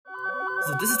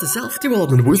So this is the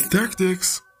self-development with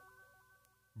tactics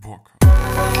book.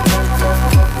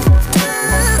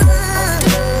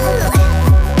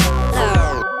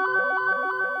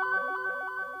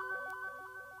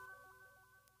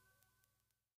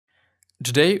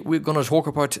 Today we're gonna talk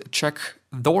about Jack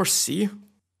Dorsey,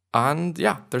 and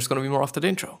yeah, there's gonna be more after the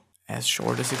intro, as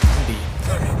short as it can be.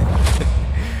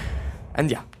 And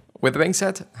yeah, with that being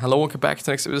said, hello, welcome back to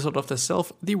the next episode of the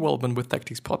Self-Development with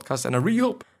Tactics podcast, and I really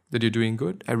hope that you're doing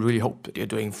good. I really hope that you're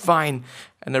doing fine,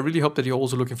 and I really hope that you're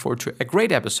also looking forward to a great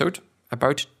episode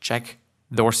about Jack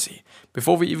Dorsey.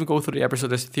 Before we even go through the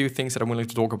episode, there's a few things that I'm willing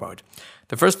to talk about.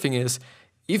 The first thing is,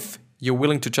 if you're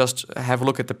willing to just have a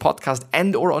look at the podcast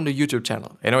and or on the YouTube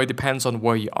channel. I know it depends on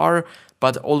where you are,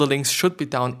 but all the links should be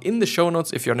down in the show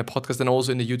notes if you're on the podcast, and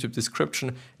also in the YouTube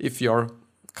description if you're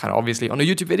kind of obviously on a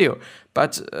YouTube video.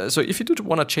 But so if you do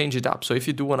want to change it up, so if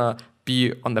you do want to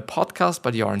be on the podcast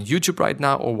but you're on YouTube right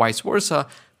now or vice versa,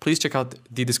 please check out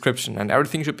the description and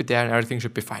everything should be there and everything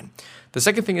should be fine. The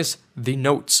second thing is the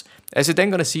notes. As you're then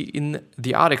going to see in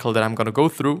the article that I'm going to go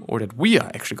through, or that we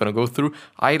are actually going to go through,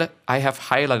 I have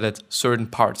highlighted certain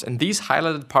parts, and these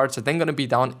highlighted parts are then going to be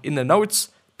down in the notes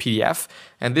PDF,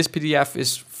 and this PDF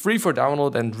is free for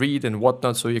download and read and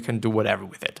whatnot, so you can do whatever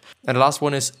with it. And the last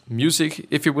one is music.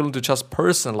 If you're willing to just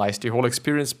personalize the whole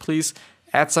experience, please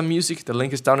add some music. The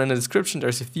link is down in the description.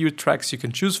 There's a few tracks you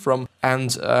can choose from,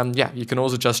 and you can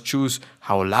also just choose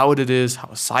how loud it is,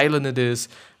 how silent it is,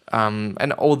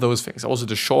 and all those things. Also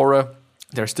the genre,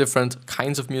 there's different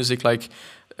kinds of music,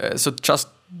 so just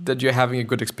that you're having a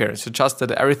good experience. So just that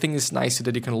everything is nice so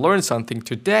that you can learn something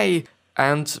today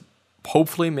and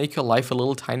hopefully make your life a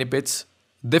little tiny bit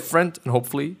different and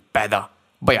hopefully better.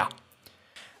 But yeah.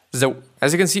 So,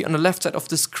 as you can see on the left side of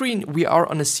the screen, we are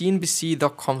on a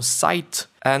CNBC.com site,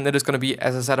 and it is going to be,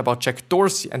 as I said, about Jack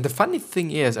Dorsey. And the funny thing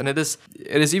is, and it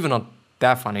is even not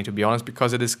that funny to be honest,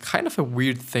 because it is kind of a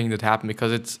weird thing that happened,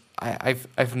 because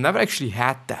I've never actually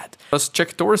had that. Because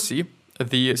Jack Dorsey,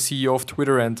 the CEO of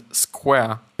Twitter and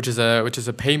Square, which is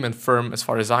a payment firm as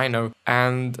far as I know,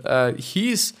 and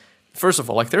he's, first of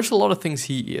all, there's a lot of things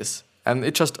he is, and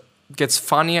it just gets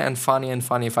funnier and funnier and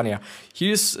funnier and funnier.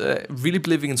 He is really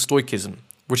believing in stoicism,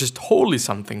 which is totally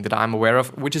something that I'm aware of,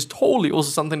 which is totally also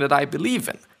something that I believe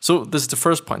in. So this is the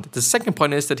first point. The second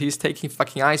point is that he's taking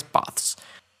fucking ice baths.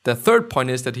 The third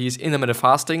point is that he's intermittent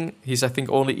fasting. He's, I think,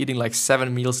 only eating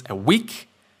 7 meals a week.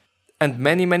 And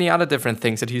many, many other different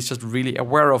things that he's just really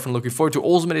aware of and looking forward to.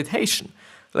 Also meditation.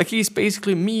 He's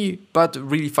basically me, but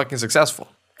really fucking successful.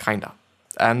 Kinda.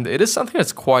 And it is something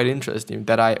that's quite interesting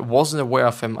that I wasn't aware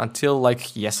of him until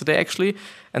yesterday actually.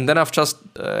 And then I've just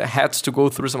had to go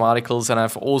through some articles, and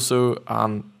I've also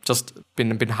just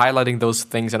been highlighting those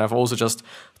things, and I've also just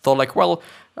thought well,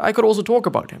 I could also talk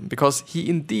about him because he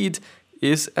indeed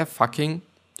is a fucking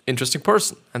interesting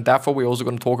person. And therefore we're also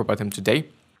going to talk about him today.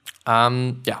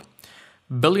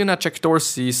 Billionaire Jack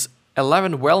Dorsey's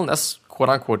 11 wellness, quote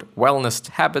unquote, wellness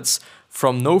habits,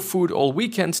 from no food all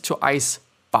weekend to ice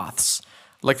baths.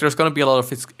 There's going to be a lot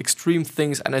of extreme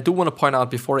things, and I do want to point out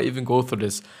before I even go through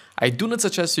this, I do not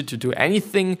suggest you to do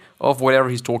anything of whatever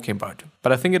he's talking about.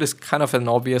 But I think it is kind of an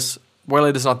obvious, well,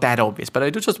 it is not that obvious, but I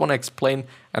do just want to explain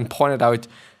and point it out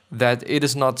that it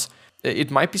is not, it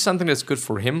might be something that's good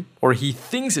for him, or he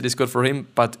thinks it is good for him,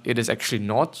 but it is actually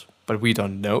not, but we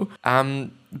don't know.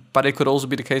 But it could also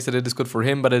be the case that it is good for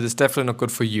him, but it is definitely not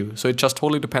good for you. So it just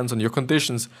totally depends on your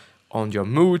conditions, on your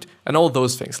mood, and all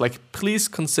those things. Please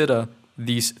consider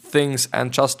these things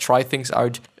and just try things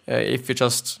out. If you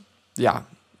just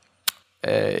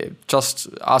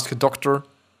ask a doctor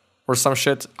or some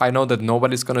shit. I know that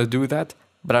nobody's gonna do that,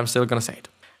 but I'm still gonna say it.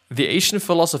 The Asian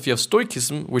philosophy of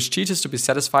Stoicism, which teaches to be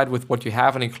satisfied with what you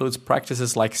have and includes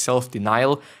practices like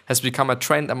self-denial, has become a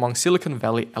trend among Silicon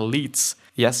Valley elites.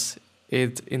 Yes,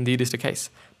 it indeed is the case.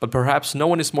 But perhaps no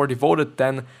one is more devoted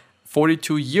than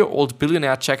 42-year-old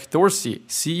billionaire Jack Dorsey,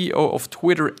 CEO of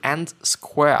Twitter and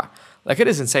Square. It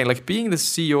is insane. Being the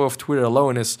CEO of Twitter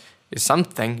alone is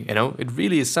something, it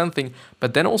really is something.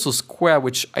 But then also Square,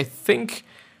 which I think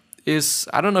is,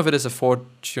 I don't know if it is a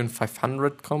Fortune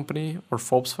 500 company or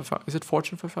Forbes 500. Is it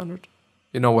Fortune 500?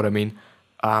 You know what I mean.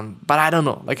 But I don't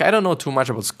know. I don't know too much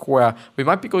about Square. We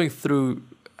might be going through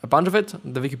a bunch of it,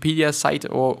 the Wikipedia site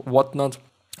or whatnot,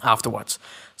 afterwards.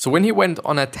 So when he went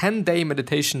on a 10-day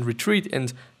meditation retreat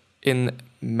in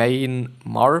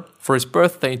Myanmar for his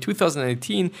birthday in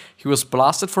 2018, he was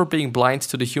blasted for being blind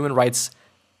to the human rights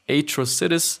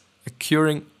atrocities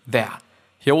occurring there.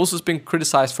 He also has been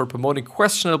criticized for promoting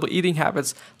questionable eating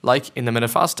habits like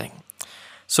intermittent fasting.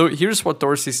 So here's what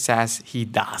Dorsey says he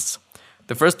does.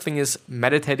 The first thing is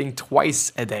meditating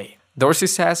twice a day. Dorsey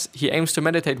says he aims to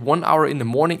meditate 1 hour in the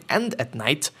morning and at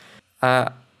night.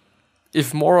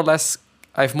 I've more or less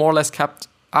kept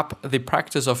up the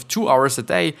practice of 2 hours a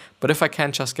day, but if I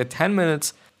can just get 10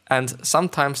 minutes, and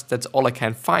sometimes that's all I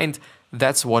can find,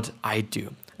 that's what I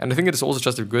do. And I think it is also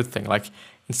just a good thing. Like,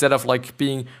 instead of like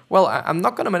being, well, I'm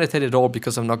not going to meditate at all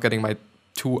because I'm not getting my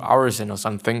 2 hours in or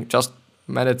something, just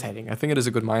meditating. I think it is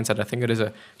a good mindset. I think it is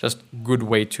a just good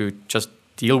way to just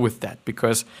deal with that,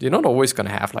 because you're not always going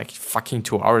to have like fucking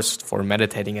 2 hours for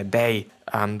meditating a day,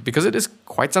 because it is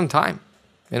quite some time.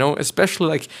 You know, especially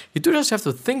like, you do just have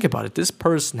to think about it. This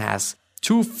person has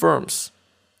 2 firms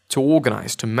to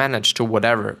organize, to manage, to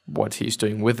whatever, what he's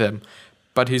doing with them.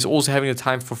 But he's also having the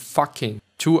time for fucking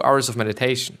 2 hours of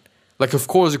meditation. Like, of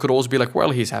course, it could also be like,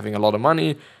 well, he's having a lot of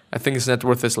money. I think his net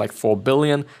worth is like 4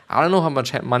 billion. I don't know how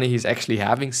much money he's actually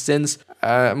having, since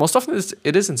most often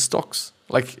it is in stocks.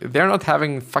 Like, they're not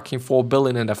having fucking 4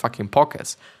 billion in their fucking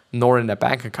pockets, nor in their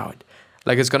bank account.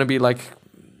 Like, it's going to be like,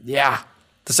 yeah.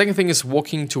 The second thing is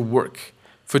walking to work.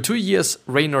 For 2 years,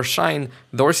 rain or shine,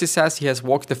 Dorsey says he has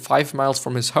walked the 5 miles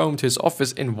from his home to his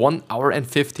office in 1 hour and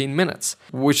 15 minutes,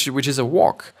 which is a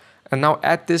walk. And now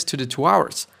add this to the 2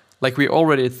 hours. Like, we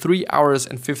already had 3 hours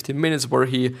and 15 minutes where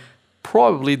he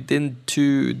probably didn't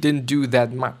do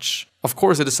that much. Of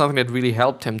course, it is something that really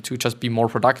helped him to just be more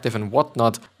productive and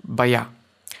whatnot. But yeah,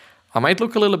 I might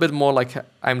look a little bit more like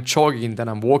I'm jogging than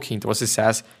I'm walking. Dorsey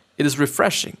says it is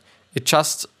refreshing. It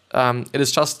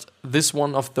is just this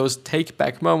one of those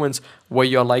take-back moments where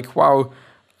you're like, wow,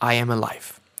 I am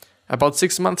alive. About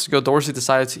 6 months ago, Dorsey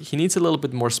decided he needs a little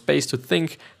bit more space to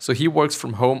think, so he works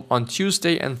from home on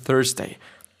Tuesday and Thursday.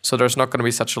 So there's not going to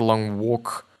be such a long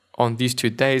walk on these 2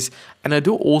 days. And I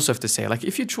do also have to say, like,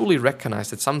 if you truly recognize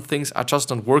that some things are just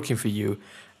not working for you,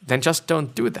 then just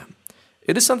don't do them.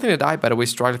 It is something that I, by the way,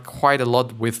 struggle quite a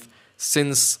lot with,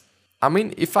 since, I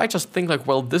mean, if I just think like,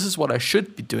 well, this is what I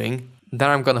should be doing, then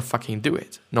I'm gonna fucking do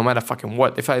it, no matter fucking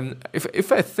what. If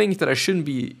I think that I shouldn't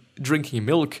be drinking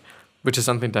milk, which is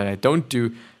something that I don't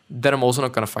do, then I'm also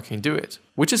not gonna fucking do it,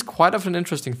 which is quite of an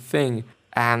interesting thing.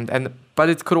 But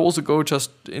it could also go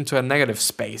just into a negative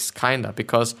space, kinda,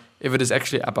 because if it is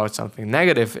actually about something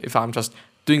negative, if I'm just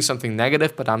doing something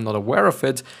negative but I'm not aware of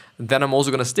it, then I'm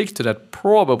also gonna stick to that,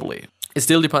 probably. It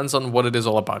still depends on what it is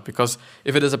all about, because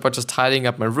if it is about just tidying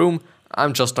up my room,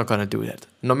 I'm just not gonna do that.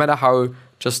 No matter how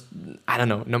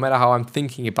no matter how I'm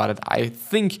thinking about it, I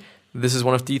think this is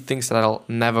one of the things that I'll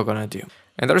never gonna do.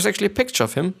 And there's actually a picture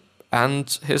of him and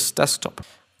his desktop.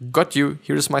 Got you,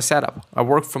 here's my setup. I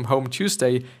work from home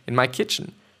Tuesday in my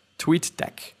kitchen.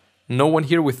 TweetDeck. No one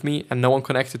here with me and no one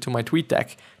connected to my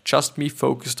TweetDeck, just me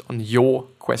focused on your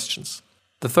questions.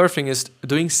 The third thing is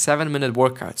doing 7-minute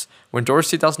workouts. When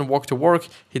Dorsey doesn't walk to work,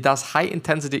 he does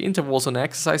high-intensity intervals on an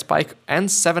exercise bike and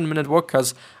 7-minute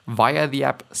workouts via the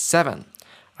app 7.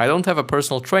 I don't have a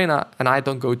personal trainer and I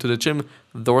don't go to the gym,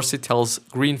 Dorsey tells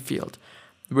Greenfield,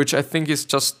 which I think is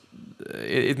just,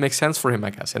 it makes sense for him, I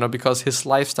guess, because his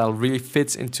lifestyle really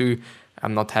fits into,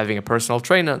 I'm not having a personal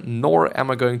trainer, nor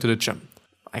am I going to the gym.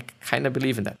 I kind of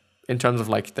believe in that, in terms of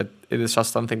like that it is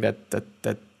just something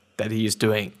that he is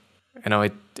doing.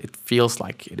 It feels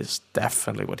like it is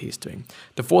definitely what he's doing.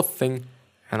 The fourth thing,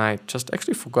 and I just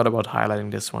actually forgot about highlighting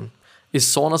this one, is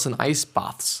saunas and ice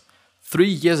baths. 3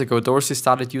 years ago, Dorsey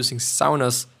started using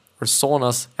saunas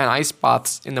and ice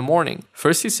baths in the morning.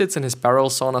 First, he sits in his barrel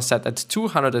sauna set at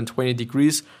 220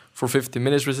 degrees for 50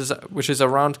 minutes, which is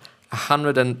around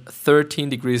 113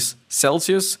 degrees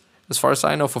Celsius, as far as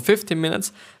I know, for 15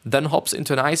 minutes. Then hops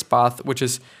into an ice bath, which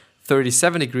is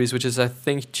 37 degrees, which is, I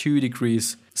think, 2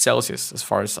 degrees Celsius, as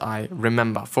far as I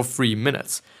remember, for 3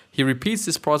 minutes. He repeats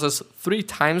this process 3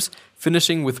 times,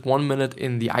 finishing with 1 minute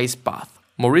in the ice bath.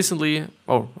 More recently,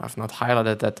 I've not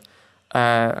highlighted that,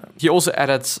 he also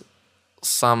added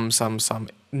some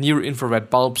near-infrared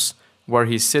bulbs where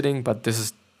he's sitting, but this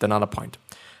is another point.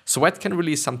 Sweat can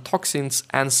release some toxins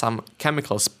and some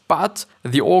chemicals, but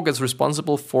the organs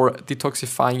responsible for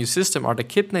detoxifying your system are the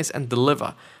kidneys and the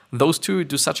liver. Those two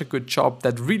do such a good job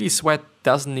that really sweat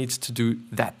doesn't need to do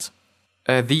that.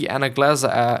 The Anna Glaser,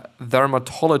 a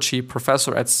dermatology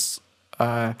professor at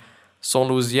Saint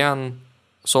Louis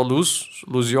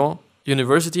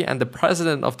University and the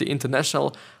president of the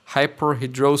International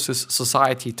Hyperhidrosis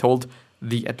Society, told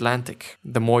The Atlantic.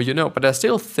 The more you know. But I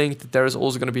still think that there is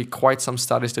also going to be quite some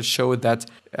studies that show that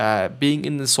being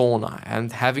in the sauna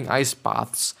and having ice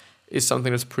baths is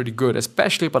something that's pretty good,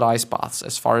 especially about ice baths,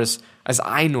 as far as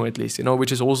I know at least,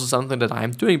 which is also something that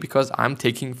I'm doing because I'm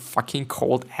taking fucking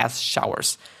cold ass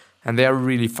showers. And they're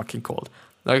really fucking cold.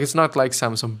 Like, it's not like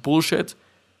some bullshit,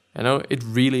 it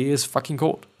really is fucking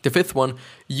cold. The fifth one,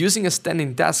 using a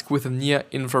standing desk with a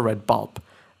near-infrared bulb.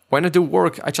 When I do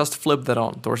work, I just flip that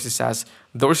on, Dorsey says.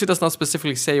 Dorsey does not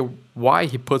specifically say why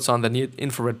he puts on the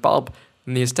near-infrared bulb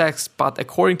near his desk, but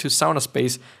according to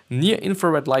SaunaSpace,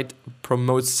 near-infrared light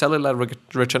promotes cellular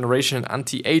regeneration and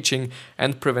anti-aging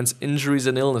and prevents injuries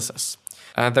and illnesses.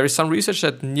 There is some research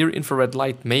that near-infrared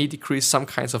light may decrease some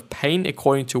kinds of pain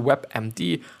according to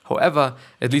WebMD. However,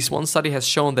 at least one study has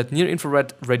shown that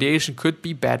near-infrared radiation could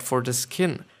be bad for the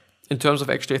skin. In terms of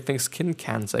actually, I think, skin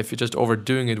cancer, if you're just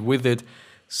overdoing it with it,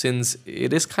 since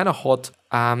it is kind of hot.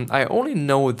 I only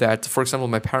know that, for example,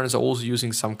 my parents are also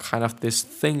using some kind of this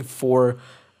thing for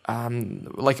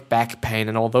like back pain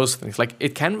and all those things. Like,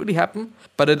 it can really happen,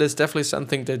 but it is definitely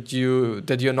something that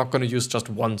you're not going to use just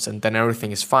once and then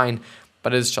everything is fine.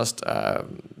 But it's just a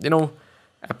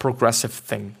progressive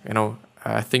thing,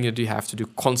 a thing that you have to do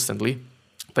constantly.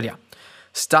 But yeah,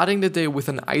 starting the day with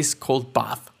an ice cold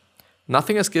bath.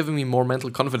 Nothing has given me more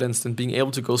mental confidence than being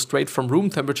able to go straight from room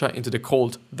temperature into the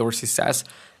cold, Dorsey says.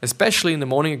 Especially in the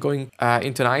morning, going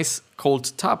into an ice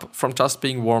cold tub from just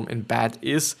being warm in bed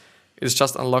it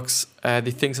just unlocks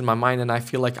the things in my mind, and I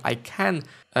feel like I can,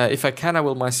 if I can, I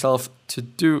will myself to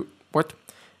do what?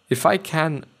 If I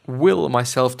can will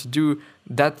myself to do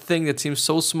that thing that seems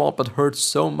so small but hurts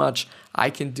so much, I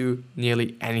can do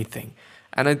nearly anything.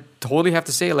 And I totally have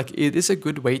to say, like, it is a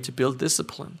good way to build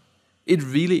discipline. It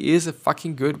really is a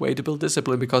fucking good way to build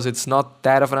discipline, because it's not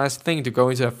that of a nice thing to go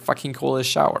into a fucking cold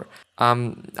shower.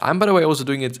 I'm, by the way, also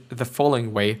doing it the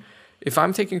following way. If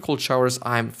I'm taking cold showers,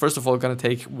 I'm first of all going to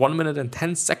take 1 minute and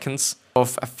 10 seconds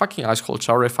of a fucking ice cold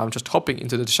shower. If I'm just hopping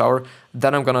into the shower,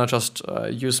 then I'm going to just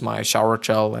use my shower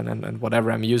gel and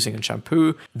whatever I'm using and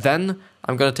shampoo. Then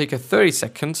I'm going to take a 30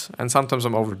 second, and sometimes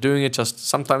I'm overdoing it. Just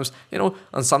sometimes,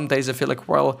 on some days I feel like,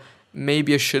 well,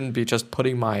 maybe I shouldn't be just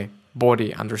putting my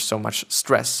body under so much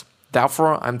stress.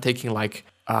 Therefore, I'm taking like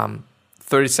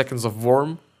 30 seconds of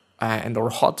warm and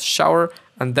or hot shower,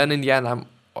 and then in the end I'm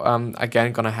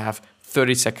again gonna have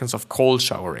 30 seconds of cold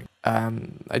showering.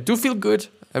 I do feel good.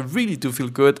 I really do feel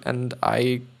good, and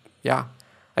I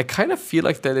kind of feel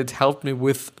like that it helped me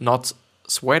with not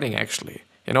sweating. Actually,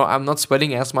 I'm not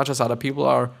sweating as much as other people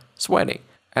are sweating,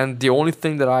 and the only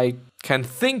thing that I can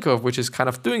think of which is kind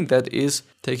of doing that is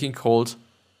taking cold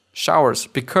showers,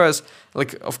 because,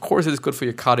 like, of course it is good for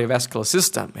your cardiovascular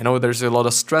system. There's a lot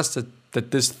of stress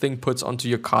that this thing puts onto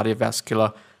your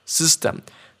cardiovascular system.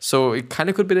 So it kind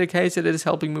of could be the case that it is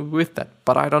helping me with that,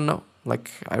 but I don't know.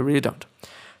 Like, I really don't.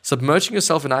 Submerging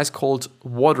yourself in ice cold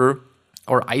water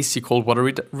or icy cold water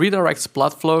redirects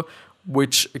blood flow,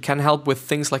 which can help with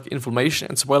things like inflammation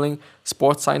and swelling.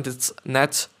 Sports scientist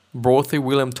Nat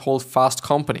Brothy-William told Fast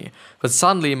Company. But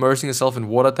suddenly immersing yourself in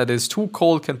water that is too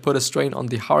cold can put a strain on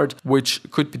the heart, which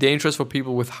could be dangerous for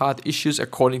people with heart issues,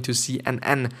 according to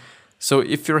CNN. So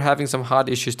if you're having some heart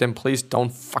issues, then please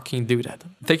don't fucking do that.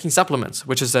 Taking supplements,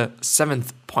 which is a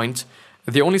 7th point.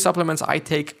 The only supplements I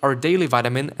take are daily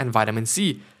vitamin and vitamin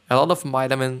C. A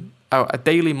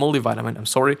daily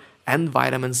multivitamin, and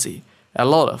vitamin C. A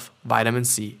lot of vitamin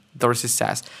C, Dorsey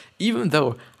says. Even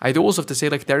though I do also have to say,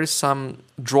 like, there is some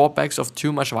drawbacks of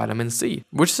too much vitamin C,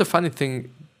 which is a funny thing,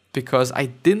 because I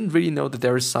didn't really know that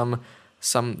there is some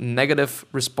negative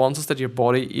responses that your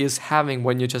body is having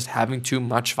when you're just having too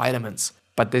much vitamins.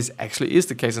 But this actually is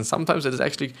the case, and sometimes it is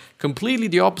actually completely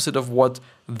the opposite of what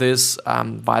this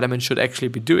vitamin should actually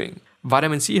be doing.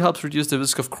 Vitamin C helps reduce the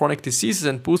risk of chronic diseases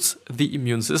and boosts the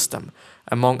immune system,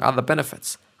 among other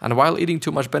benefits. And while eating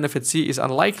too much benefit C is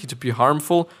unlikely to be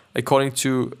harmful, according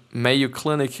to Mayo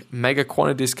Clinic, mega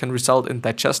quantities can result in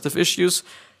digestive issues,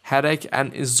 headache,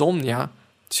 and insomnia,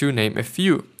 to name a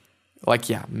few.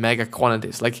 Mega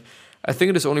quantities. I think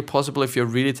it is only possible if you're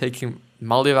really taking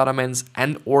multivitamins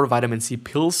and or vitamin C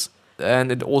pills.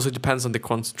 And it also depends on the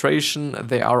concentration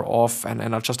they are of,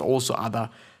 and are just also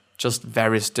other, just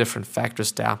various different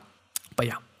factors there. But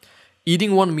yeah,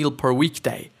 eating 1 meal per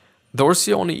weekday.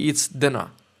 Dorsey only eats dinner.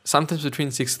 Sometimes between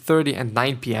 6:30 and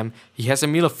 9 p.m. he has a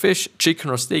meal of fish, chicken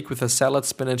or steak with a salad,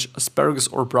 spinach, asparagus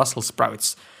or Brussels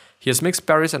sprouts. He has mixed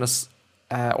berries and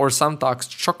or some dark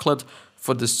chocolate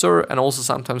for dessert, and also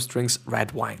sometimes drinks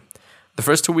red wine. The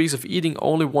first 2 weeks of eating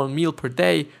only 1 meal per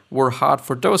day were hard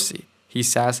for Dorsey, he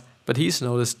says, but he's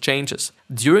noticed changes.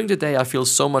 During the day I feel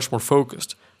so much more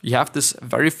focused. You have this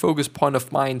very focused point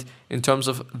of mind in terms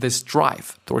of this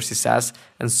drive, Dorsey says,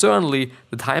 and certainly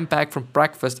the time back from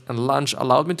breakfast and lunch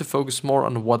allowed me to focus more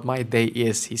on what my day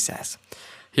is, he says.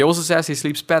 He also says he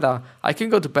sleeps better. I can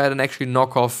go to bed and actually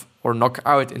knock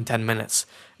out in 10 minutes.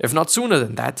 If not sooner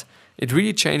than that, it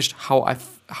really changed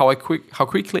how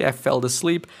quickly I fell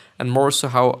asleep, and more so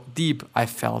how deep I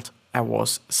felt I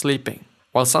was sleeping.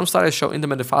 While some studies show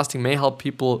intermittent fasting may help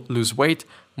people lose weight,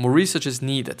 more research is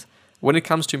needed. When it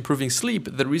comes to improving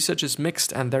sleep, the research is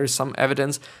mixed, and there is some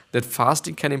evidence that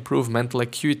fasting can improve mental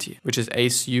acuity, which is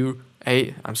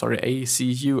ACUITY.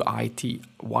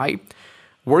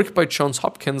 Work by Johns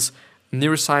Hopkins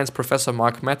neuroscience professor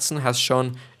Mark Metzen has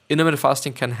shown intermittent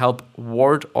fasting can help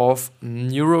ward off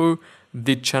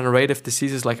neurodegenerative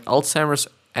diseases like Alzheimer's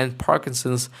and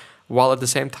Parkinson's, while at the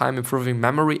same time improving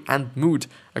memory and mood,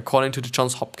 according to the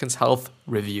Johns Hopkins Health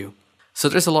Review. So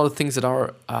there's a lot of things that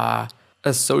are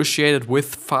associated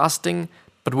with fasting,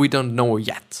 but we don't know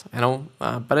yet,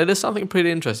 but it is something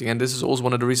pretty interesting, and this is also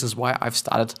one of the reasons why I've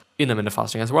started intermittent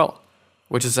fasting as well,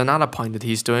 which is another point that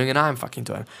he's doing and I'm fucking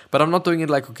doing. But I'm not doing it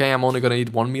like, okay, I'm only gonna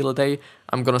eat one meal a day.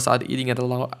 I'm gonna start eating at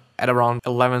around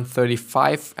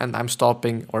 11:35, and I'm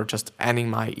stopping or just ending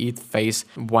my eat phase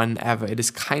whenever it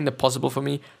is kind of possible for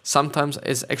me. Sometimes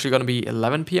it's actually gonna be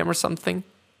 11 p.m. or something,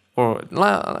 or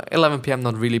 11 p.m.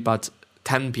 not really, but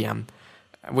 10 p.m.,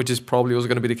 which is probably also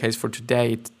going to be the case for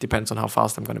today. It depends on how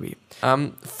fast I'm going to be.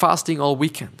 Fasting all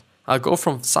weekend. I'll go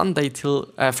from Friday till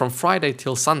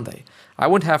Sunday. I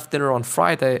won't have dinner on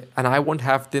Friday, and I won't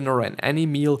have dinner and any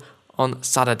meal on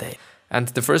Saturday. And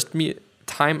the first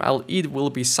time I'll eat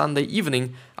will be Sunday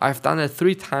evening. I've done it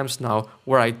 3 times now,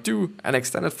 where I do an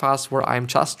extended fast where I'm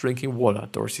just drinking water,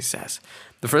 Dorsey says.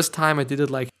 The first time I did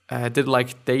it like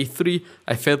day 3,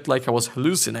 I felt like I was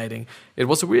hallucinating. It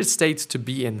was a weird state to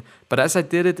be in, but as I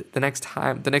did it the next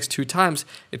 2 times,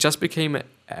 it just became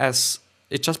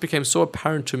so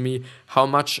apparent to me how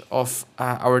much of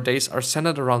our days are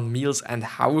centered around meals, and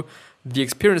how the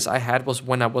experience I had was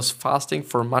when I was fasting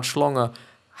for much longer,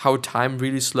 how time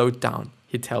really slowed down,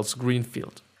 he tells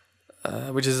Greenfield.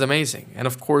 Which is amazing. And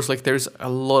of course, there's a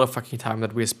lot of fucking time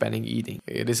that we're spending eating.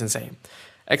 It is insane.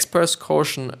 Experts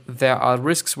caution there are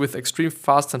risks with extreme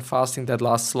fast and fasting that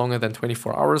lasts longer than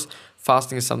 24 hours.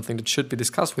 Fasting is something that should be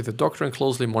discussed with your doctor and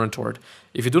closely monitored.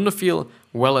 If you do not feel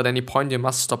well at any point, you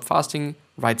must stop fasting,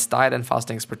 writes diet and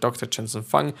fasting expert Dr. Jensen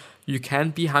Fung. You can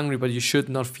be hungry, but you should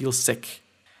not feel sick.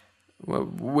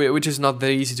 Which is not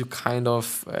very easy to kind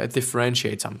of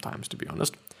differentiate sometimes, to be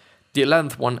honest. The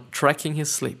 11th one, tracking his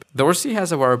sleep. Dorsey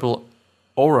has a wearable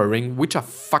Oura ring, which are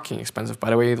fucking expensive, by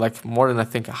the way, more than I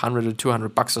think $100 or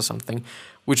 $200 or something,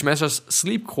 which measures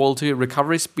sleep quality,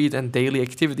 recovery speed, and daily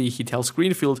activity, he tells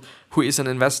Greenfield, who is an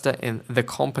investor in the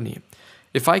company.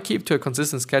 If I keep to a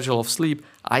consistent schedule of sleep,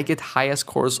 I get higher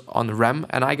scores on REM,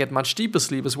 and I get much deeper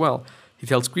sleep as well, he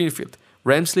tells Greenfield.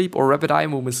 REM sleep, or rapid eye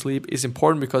movement sleep, is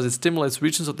important because it stimulates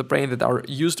regions of the brain that are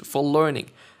used for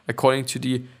learning, according to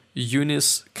the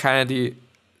Eunice Kennedy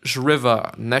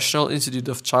Shriver National Institute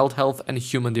of Child Health and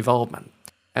Human Development.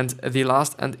 And the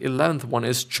last and 11th one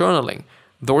is journaling.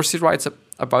 Dorsey writes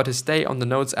about his day on the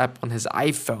Notes app on his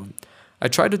iPhone. I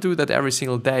try to do that every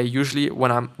single day, usually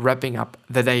when I'm wrapping up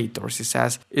the day, Dorsey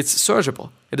says. It's searchable.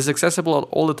 It is accessible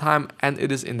all the time, and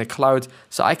it is in the cloud,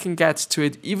 so I can get to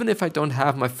it even if I don't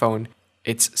have my phone.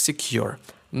 It's secure.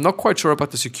 I'm not quite sure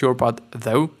about the secure part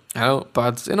though,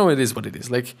 but it is what it is.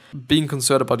 Being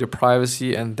concerned about your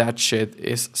privacy and that shit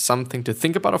is something to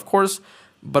think about, of course,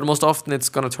 but most often it's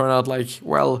gonna turn out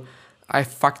I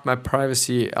fucked my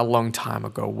privacy a long time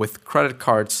ago with credit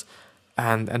cards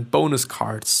and bonus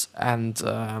cards and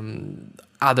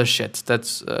other shit that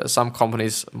some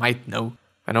companies might know.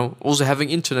 Also having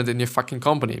internet in your fucking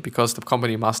company, because the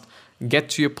company must get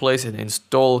to your place and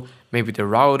install maybe the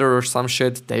router or some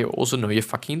shit. They also know your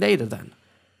fucking data then.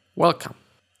 Welcome.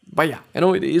 But yeah,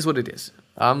 it is what it is.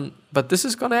 But this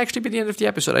is gonna actually be the end of the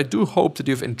episode. I do hope that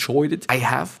you've enjoyed it.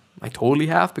 I totally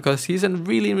have, because he's a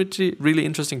really, really, really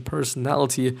interesting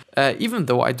personality. Even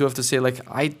though I do have to say,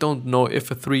 I don't know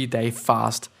if a 3-day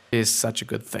fast is such a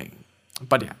good thing.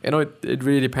 But yeah, it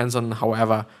really depends on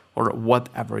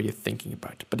whatever you're thinking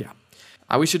about. But yeah,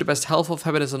 I wish you the best health,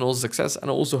 happiness, and also success, and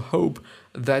also hope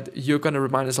that you're going to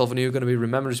remind yourself and you're going to be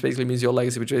remembered, which basically means your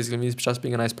legacy, which basically means just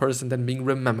being a nice person, then being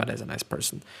remembered as a nice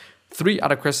person. 3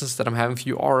 other questions that I'm having for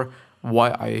you are: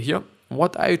 why are you here?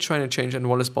 What are you trying to change, and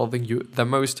what is bothering you the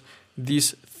most?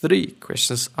 These 3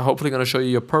 questions are hopefully going to show you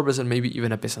your purpose and maybe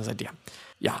even a business idea.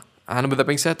 Yeah, and with that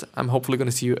being said, I'm hopefully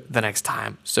going to see you the next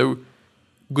time. So,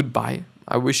 goodbye.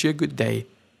 I wish you a good day,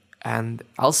 and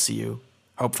I'll see you,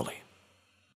 hopefully.